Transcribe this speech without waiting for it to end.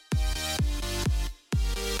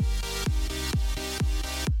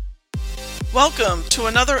Welcome to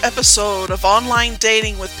another episode of Online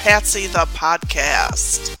Dating with Patsy, the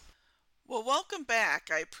podcast. Well, welcome back.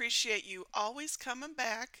 I appreciate you always coming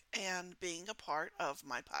back and being a part of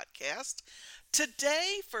my podcast.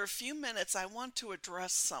 Today, for a few minutes, I want to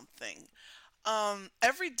address something.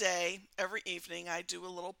 Every day, every evening, I do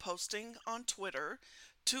a little posting on Twitter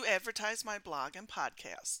to advertise my blog and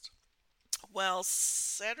podcast. Well,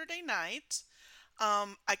 Saturday night,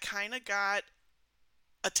 I kind of got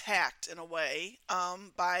attacked in a way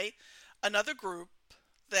by another group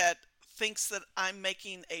that thinks that I'm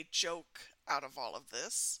making a joke out of all of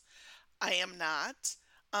this. I am not.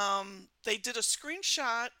 They did a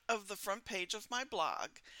screenshot of the front page of my blog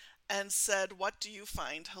and said, "What do you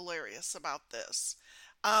find hilarious about this?"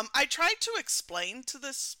 I tried to explain to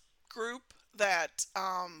this group that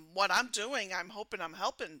what I'm doing, I'm hoping I'm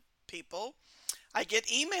helping people. I get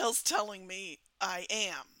emails telling me I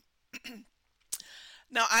am.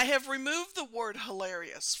 Now, I have removed the word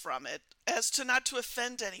hilarious from it as to not to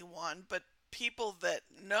offend anyone, but people that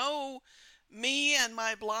know me and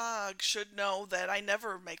my blog should know that I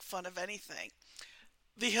never make fun of anything.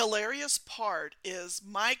 The hilarious part is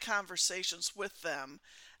my conversations with them,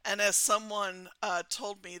 and as someone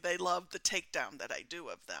told me, they love the takedown that I do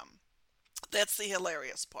of them. That's the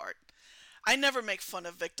hilarious part. I never make fun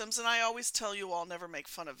of victims, and I always tell you all never make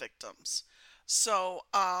fun of victims. So,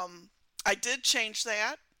 I did change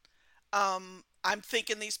that. I'm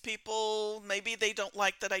thinking these people, maybe they don't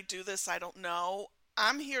like that I do this. I don't know.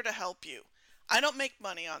 I'm here to help you. I don't make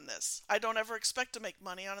money on this. I don't ever expect to make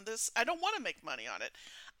money on this. I don't want to make money on it.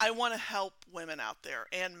 I want to help women out there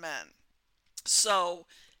and men. So,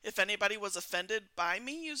 if anybody was offended by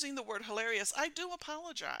me using the word hilarious, I do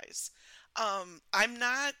apologize. I'm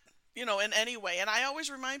not, in any way, and I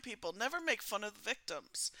always remind people never make fun of the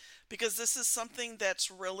victims because this is something that's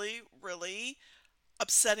really, really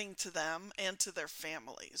upsetting to them and to their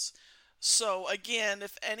families. So, again,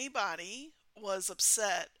 if anybody was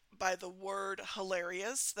upset by the word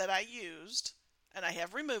hilarious that I used, and I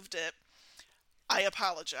have removed it, I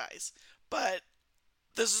apologize. But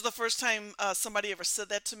this is the first time somebody ever said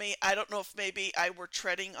that to me. I don't know if maybe I were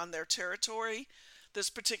treading on their territory. This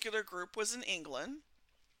particular group was in England.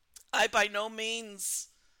 I by no means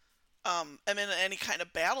am in any kind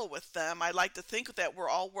of battle with them. I like to think that we're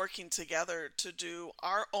all working together to do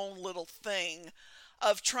our own little thing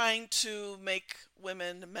of trying to make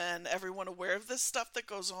women, men, everyone aware of this stuff that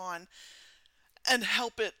goes on and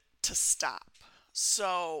help it to stop.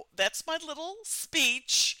 So that's my little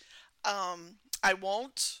speech. I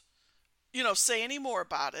won't, say any more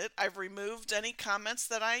about it. I've removed any comments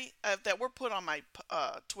that were put on my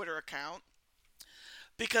Twitter account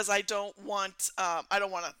because I don't want to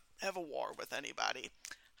have a war with anybody.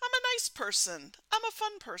 I'm a nice person. I'm a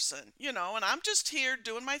fun person, and I'm just here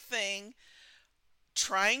doing my thing,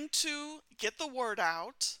 trying to get the word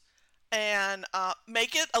out and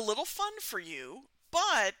make it a little fun for you,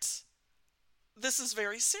 but this is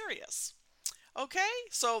very serious. Okay,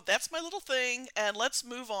 so that's my little thing, and let's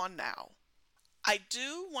move on now. I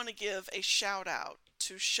do want to give a shout out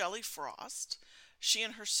to Shelley Frost. She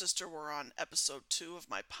and her sister were on episode 2 of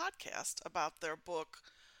my podcast about their book,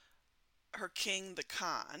 Her King the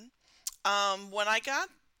Con. When I got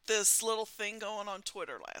this little thing going on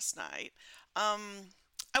Twitter last night, I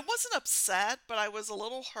wasn't upset, but I was a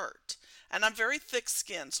little hurt. And I'm very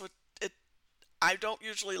thick-skinned, so I don't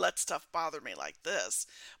usually let stuff bother me like this.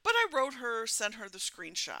 But I wrote her, sent her the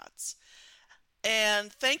screenshots.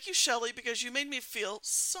 And thank you, Shelley, because you made me feel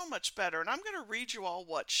so much better. And I'm going to read you all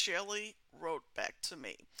what Shelley wrote back to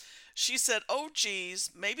me. She said, "Oh, geez,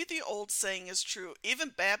 maybe the old saying is true.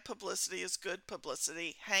 Even bad publicity is good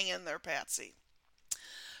publicity. Hang in there, Patsy."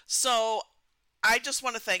 So I just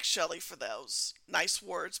want to thank Shelley for those nice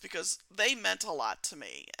words because they meant a lot to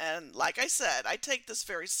me. And like I said, I take this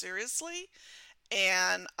very seriously,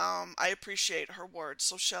 and I appreciate her words.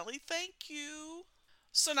 So, Shelley, thank you.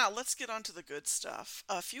 So now let's get on to the good stuff.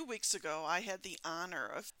 A few weeks ago, I had the honor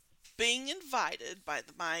of being invited by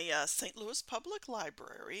my St. Louis Public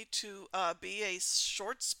Library to be a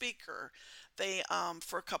short speaker.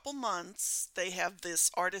 For a couple months, they have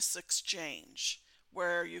this artist exchange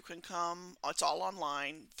where you can come, it's all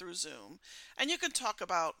online through Zoom, and you can talk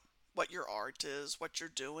about what your art is, what you're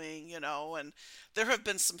doing, and there have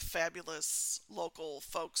been some fabulous local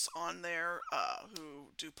folks on there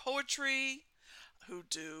who do poetry, who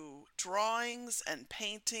do drawings and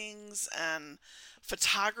paintings, and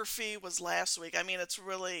photography was last week. I mean, it's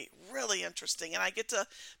really, really interesting. And I get to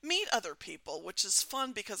meet other people, which is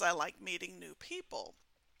fun because I like meeting new people.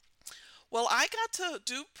 Well, I got to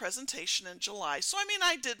do presentation in July. So, I mean,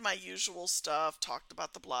 I did my usual stuff, talked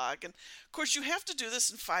about the blog. And of course, you have to do this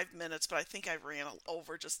in 5 minutes, but I think I ran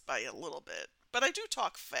over just by a little bit. But I do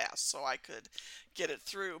talk fast, so I could get it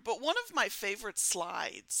through. But one of my favorite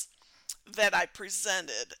slides that I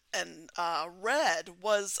presented and read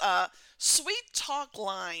was sweet talk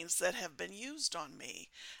lines that have been used on me.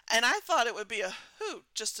 And I thought it would be a hoot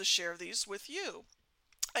just to share these with you.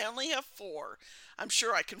 I only have four. I'm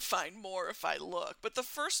sure I can find more if I look. But the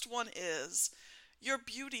first one is, your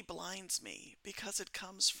beauty blinds me because it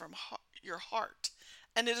comes from your heart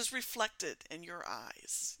and it is reflected in your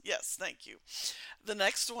eyes. Yes, thank you. The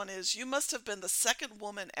next one is, you must have been the second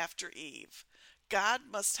woman after Eve. God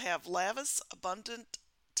must have lavish, abundant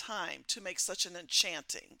time to make such an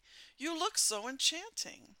enchanting. You look so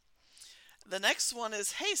enchanting. The next one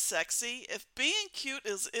is, hey sexy, if being cute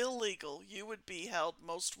is illegal, you would be held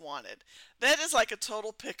most wanted. That is like a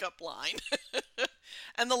total pickup line.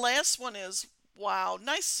 And the last one is, wow,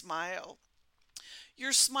 nice smile.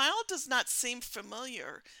 Your smile does not seem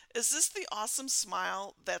familiar. Is this the awesome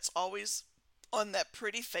smile that's always on that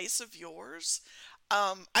pretty face of yours?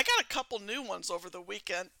 I got a couple new ones over the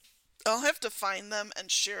weekend. I'll have to find them and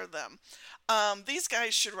share them. These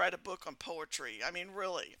guys should write a book on poetry. I mean,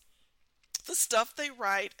 really. The stuff they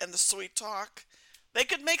write and the sweet talk, they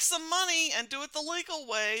could make some money and do it the legal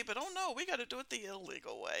way, but oh no, we got to do it the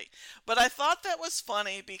illegal way. But I thought that was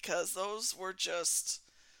funny because those were just,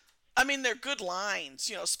 I mean, they're good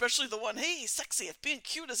lines, especially the one, hey, sexy, if being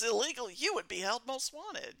cute is illegal, you would be held most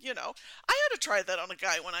wanted. I had to try that on a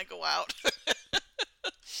guy when I go out.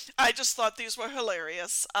 I just thought these were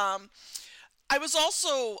hilarious. I was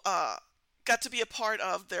also got to be a part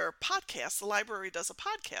of their podcast. The library does a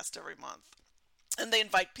podcast every month. And they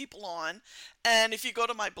invite people on. And if you go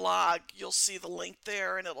to my blog, you'll see the link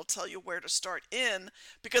there and it'll tell you where to start in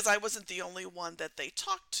because I wasn't the only one that they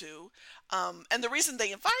talked to. And the reason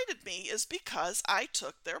they invited me is because I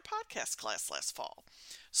took their podcast class last fall.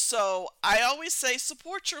 So I always say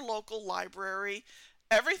support your local library.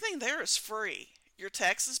 Everything there is free. Your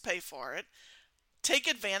taxes pay for it. Take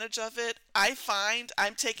advantage of it. I find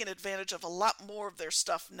I'm taking advantage of a lot more of their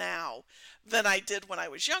stuff now than I did when I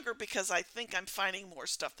was younger because I think I'm finding more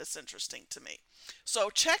stuff that's interesting to me.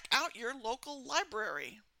 So check out your local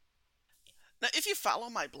library. Now, if you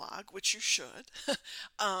follow my blog, which you should,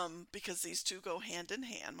 because these two go hand in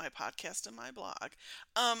hand, my podcast and my blog,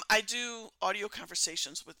 I do audio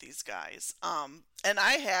conversations with these guys. And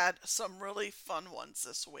I had some really fun ones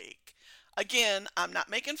this week. Again, I'm not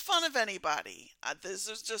making fun of anybody. This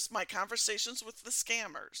is just my conversations with the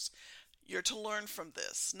scammers. You're to learn from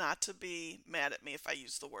this, not to be mad at me if I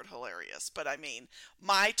use the word hilarious. But I mean,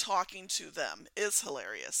 my talking to them is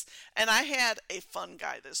hilarious. And I had a fun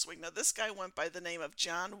guy this week. Now, this guy went by the name of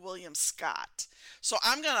John William Scott. So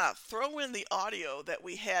I'm going to throw in the audio that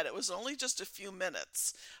we had. It was only just a few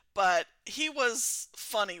minutes. But he was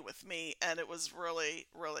funny with me, and it was really,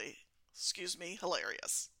 really,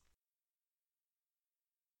 hilarious.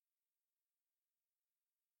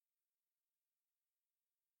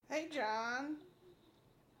 Hey John,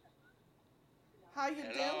 how you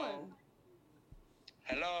Hello. doing?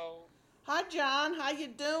 Hello. Hi John, how you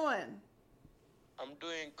doing? I'm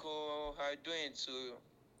doing cool. How you doing too?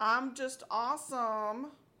 I'm just awesome.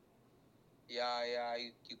 Yeah.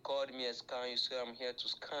 You called me a scam. You said I'm here to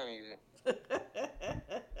scam you.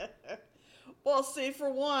 Well, see,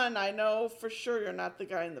 for one, I know for sure you're not the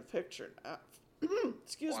guy in the picture.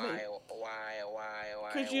 Excuse me,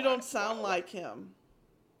 because you don't sound Why? like him.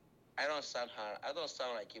 I don't sound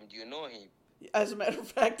like him. Do you know him? As a matter of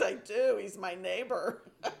fact, I do. He's my neighbor.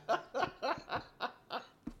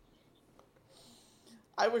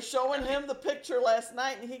 I was showing him the picture last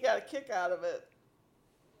night and he got a kick out of it.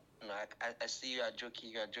 No, I see you are joking.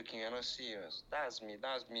 You are joking. You're not serious. That's me.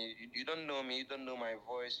 That's me. You don't know me. You don't know my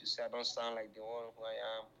voice. You say I don't sound like the one who I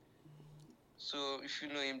am. So if you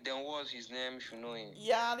know him, then what's his name? If you know him.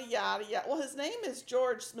 Yada, yada, yada. Well, his name is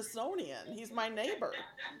George Smithsonian. He's my neighbor.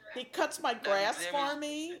 He cuts my That his grass name for is.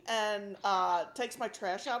 me and takes my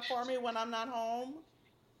trash out for me when I'm not home.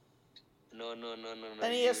 No.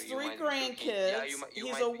 And he You has you three might be joking. Yeah, grandkids.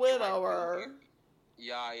 He's a widower.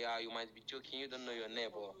 yeah. You might be joking. You don't know your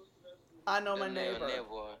neighbor. I You know my don't know your neighbor.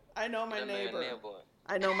 neighbor. I know You my don't know your neighbor. neighbor.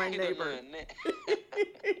 I know my You don't know your neighbor. neighbor.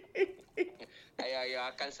 Yeah.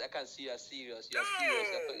 I can see you are serious. You No, are serious.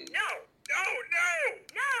 no.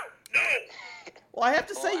 Well, I have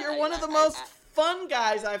to Oh, say, you're one of the most fun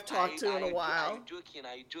guys I've are talked to in a are you while. joking?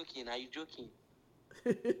 Are you joking? Are you joking?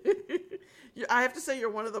 I have to say, you're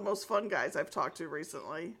one of the most fun guys I've talked to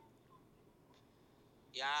recently.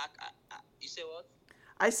 Yeah. You say what?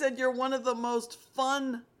 I said you're one of the most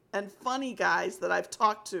fun and funny guys that I've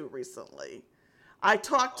talked to recently. I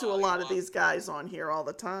talk to a You lot of are. these guys on here all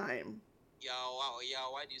the time. Yeah, wow, yeah.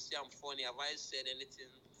 Why do you say I'm funny? Have I said anything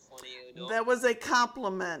funny? That was a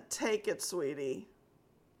compliment. Take it, sweetie.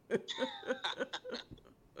 Yeah.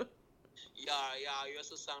 You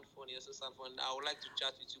also sound funny. I would like to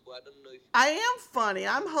chat with you, but I don't know if. I am funny.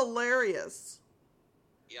 I'm hilarious.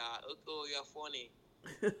 Yeah. Oh, you are funny.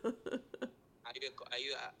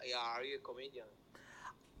 Are you a comedian?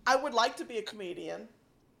 I would like to be a comedian.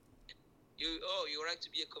 You would like to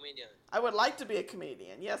be a comedian? I would like to be a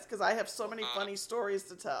comedian, yes, because I have so many funny stories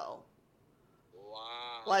to tell.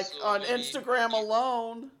 Wow. Like So on maybe Instagram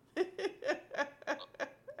alone.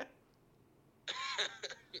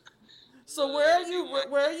 So where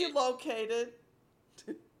are you located?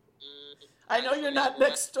 I know you're not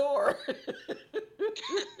next door.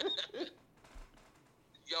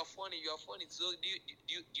 You're funny. So do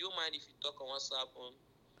you mind if you talk on WhatsApp on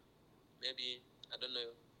maybe I don't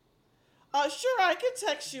know. Sure, I can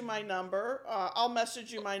text you my number. I'll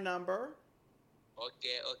message you my number.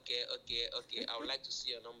 Okay. I would like to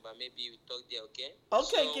see your number. Maybe we talk there. Okay.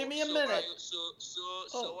 Okay, So, give me a so minute. What are you,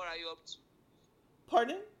 so what are you up to?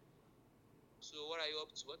 Pardon? So what are you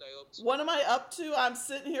up to? What am I up to? I'm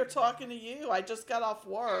sitting here talking to you. I just got off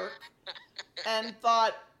work and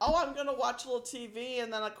thought, I'm going to watch a little TV.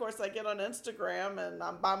 And then, of course, I get on Instagram and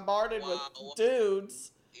I'm bombarded with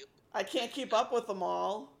dudes. I can't keep up with them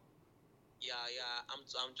all. Yeah.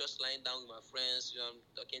 I'm just lying down with my friends. I'm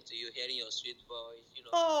talking to you, hearing your sweet voice.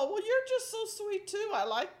 Oh, well, you're just so sweet, too. I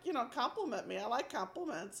like, compliment me. I like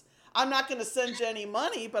compliments. I'm not going to send you any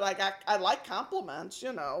money, but I like compliments,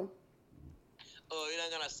 Oh, you're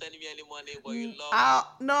not gonna send me any money, but you love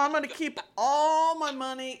me. No, I'm gonna keep all my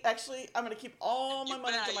money. Actually, I'm gonna keep all my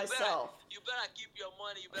money to myself. You better keep your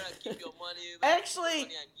money. Actually,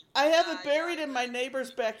 I have it buried in my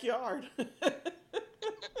neighbor's backyard.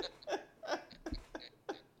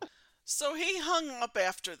 So he hung up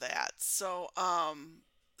after that. So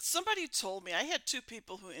somebody told me, I had two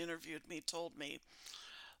people who interviewed me, told me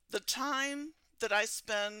the time that I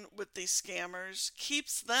spend with these scammers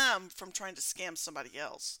keeps them from trying to scam somebody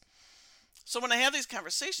else. So when I have these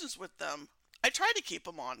conversations with them, I try to keep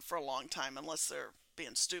them on for a long time unless they're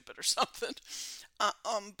being stupid or something.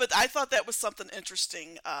 But I thought that was something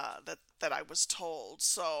interesting that I was told.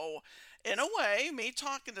 So in a way, me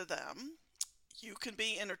talking to them, you can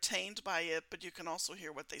be entertained by it, but you can also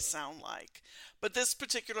hear what they sound like. But this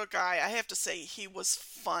particular guy, I have to say, he was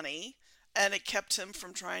funny. And it kept him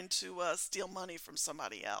from trying to steal money from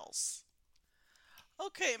somebody else.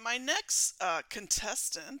 Okay, my next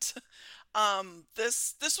contestant,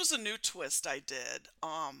 this was a new twist I did,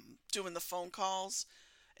 doing the phone calls.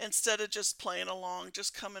 Instead of just playing along,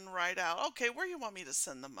 just coming right out. Okay, where you want me to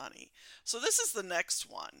send the money? So this is the next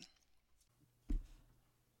one.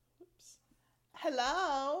 Oops.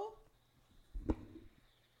 Hello?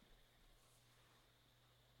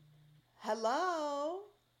 Hello?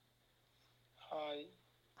 Hi,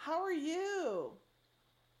 How are you?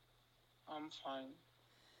 I'm fine.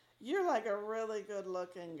 You're like a really good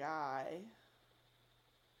looking guy.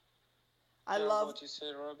 I Yeah, love. but you say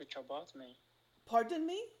rubbish about me. Pardon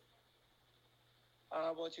me?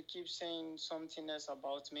 But you keep saying something else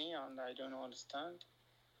about me, and I don't understand.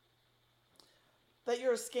 That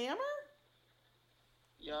you're a scammer?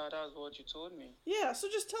 Yeah, that's what you told me. Yeah, so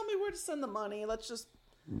just tell me where to send the money. Let's just,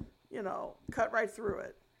 cut right through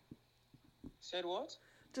it. Said what?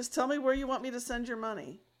 Just tell me where you want me to send your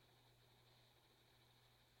money.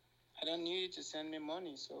 I don't need you to send me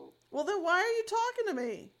money, so. Well, then why are you talking to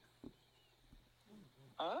me?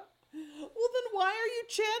 Huh? Well, then why are you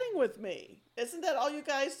chatting with me? Isn't that all you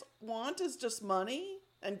guys want is just money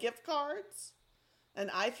and gift cards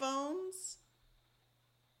and iPhones?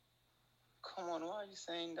 Come on, why are you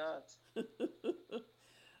saying that?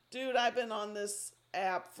 Dude, I've been on this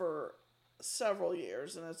app for several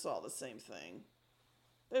years and it's all the same thing.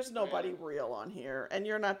 There's nobody real on here, and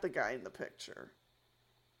you're not the guy in the picture.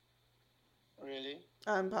 Really?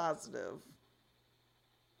 I'm positive.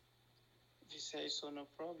 If you say so, no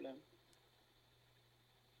problem.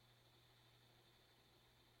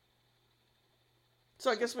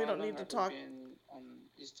 So I guess we don't need to talk. Been on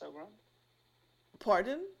Instagram?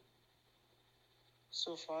 Pardon?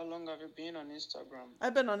 So for how long have you been on Instagram?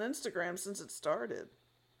 I've been on Instagram since it started.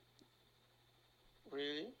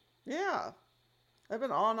 Really? Yeah. I've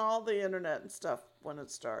been on all the internet and stuff when it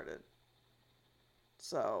started.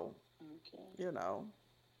 So, Okay.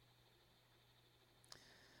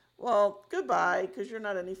 Well, goodbye, because you're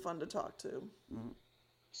not any fun to talk to.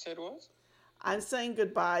 Said what? I'm saying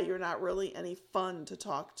goodbye. You're not really any fun to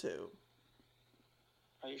talk to.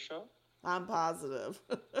 Are you sure? I'm positive.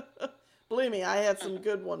 Believe me, I had some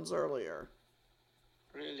good ones earlier.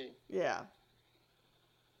 Really? Yeah.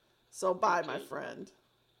 So bye, my Okay. friend.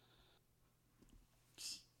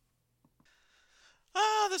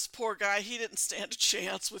 Ah, this poor guy, he didn't stand a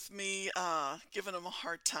chance with me giving him a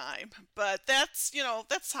hard time. But that's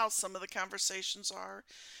how some of the conversations are.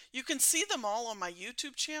 You can see them all on my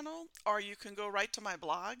YouTube channel, or you can go right to my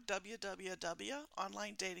blog,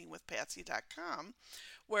 www.onlinedatingwithpatsy.com,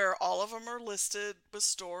 where all of them are listed with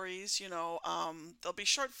stories. There'll be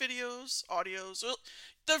short videos, audios. Well,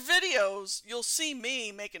 the videos, you'll see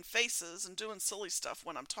me making faces and doing silly stuff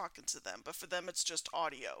when I'm talking to them, but for them, it's just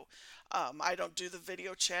audio. I don't do the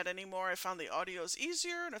video chat anymore. I found the audio is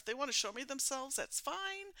easier, and if they want to show me themselves, that's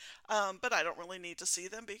fine. But I don't really need to see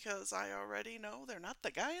them because I already know they're not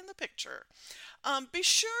the guy in the picture. Be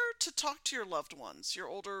sure to talk to your loved ones, your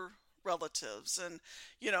older relatives, and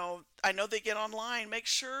I know they get online. Make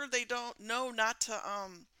sure they don't know not to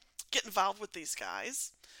get involved with these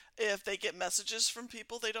guys. If they get messages from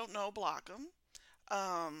people they don't know, block them.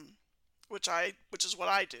 Which is what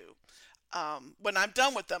I do. When I'm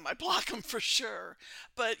done with them, I block them for sure.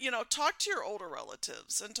 But, talk to your older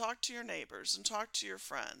relatives and talk to your neighbors and talk to your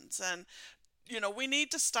friends. And, we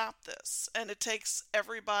need to stop this. And it takes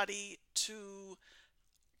everybody to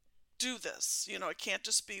do this. It can't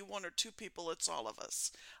just be one or two people, it's all of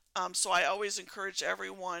us. So I always encourage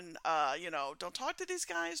everyone, don't talk to these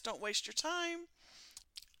guys, don't waste your time.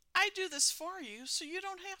 I do this for you so you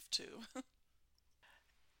don't have to.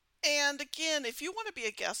 And again, if you want to be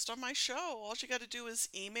a guest on my show, all you got to do is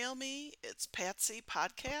email me. It's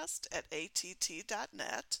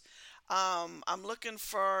patsypodcast@att.net. I'm looking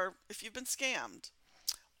for if you've been scammed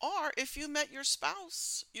or if you met your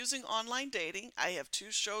spouse using online dating. I have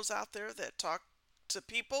 2 shows out there that talk to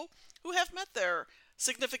people who have met their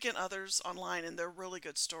significant others online, and they're really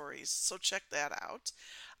good stories. So check that out.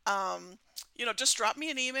 Just drop me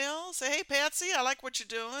an email. Say, hey, Patsy, I like what you're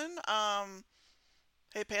doing.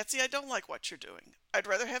 Hey, Patsy, I don't like what you're doing. I'd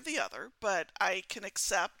rather have the other, but I can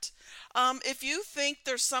accept. If you think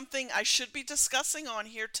there's something I should be discussing on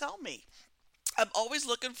here, tell me. I'm always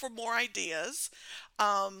looking for more ideas.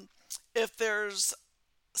 If there's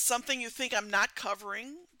something you think I'm not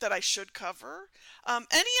covering that I should cover,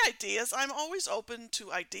 any ideas, I'm always open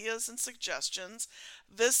to ideas and suggestions.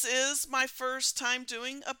 This is my first time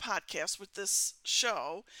doing a podcast with this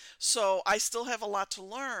show, so I still have a lot to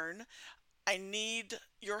learn. I need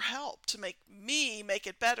your help to make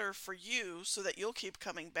it better for you so that you'll keep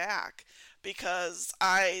coming back, because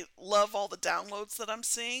I love all the downloads that I'm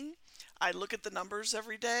seeing. I look at the numbers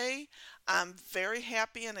every day. I'm very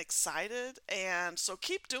happy and excited, and so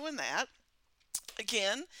keep doing that.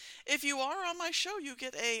 Again, if you are on my show, you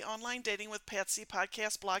get a Online Dating with Patsy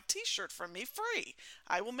podcast blog t-shirt from me free.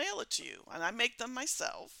 I will mail it to you, and I make them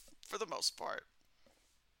myself for the most part.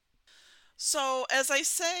 So, as I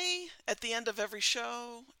say at the end of every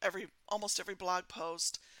show, almost every blog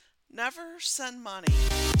post, never send money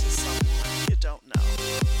to someone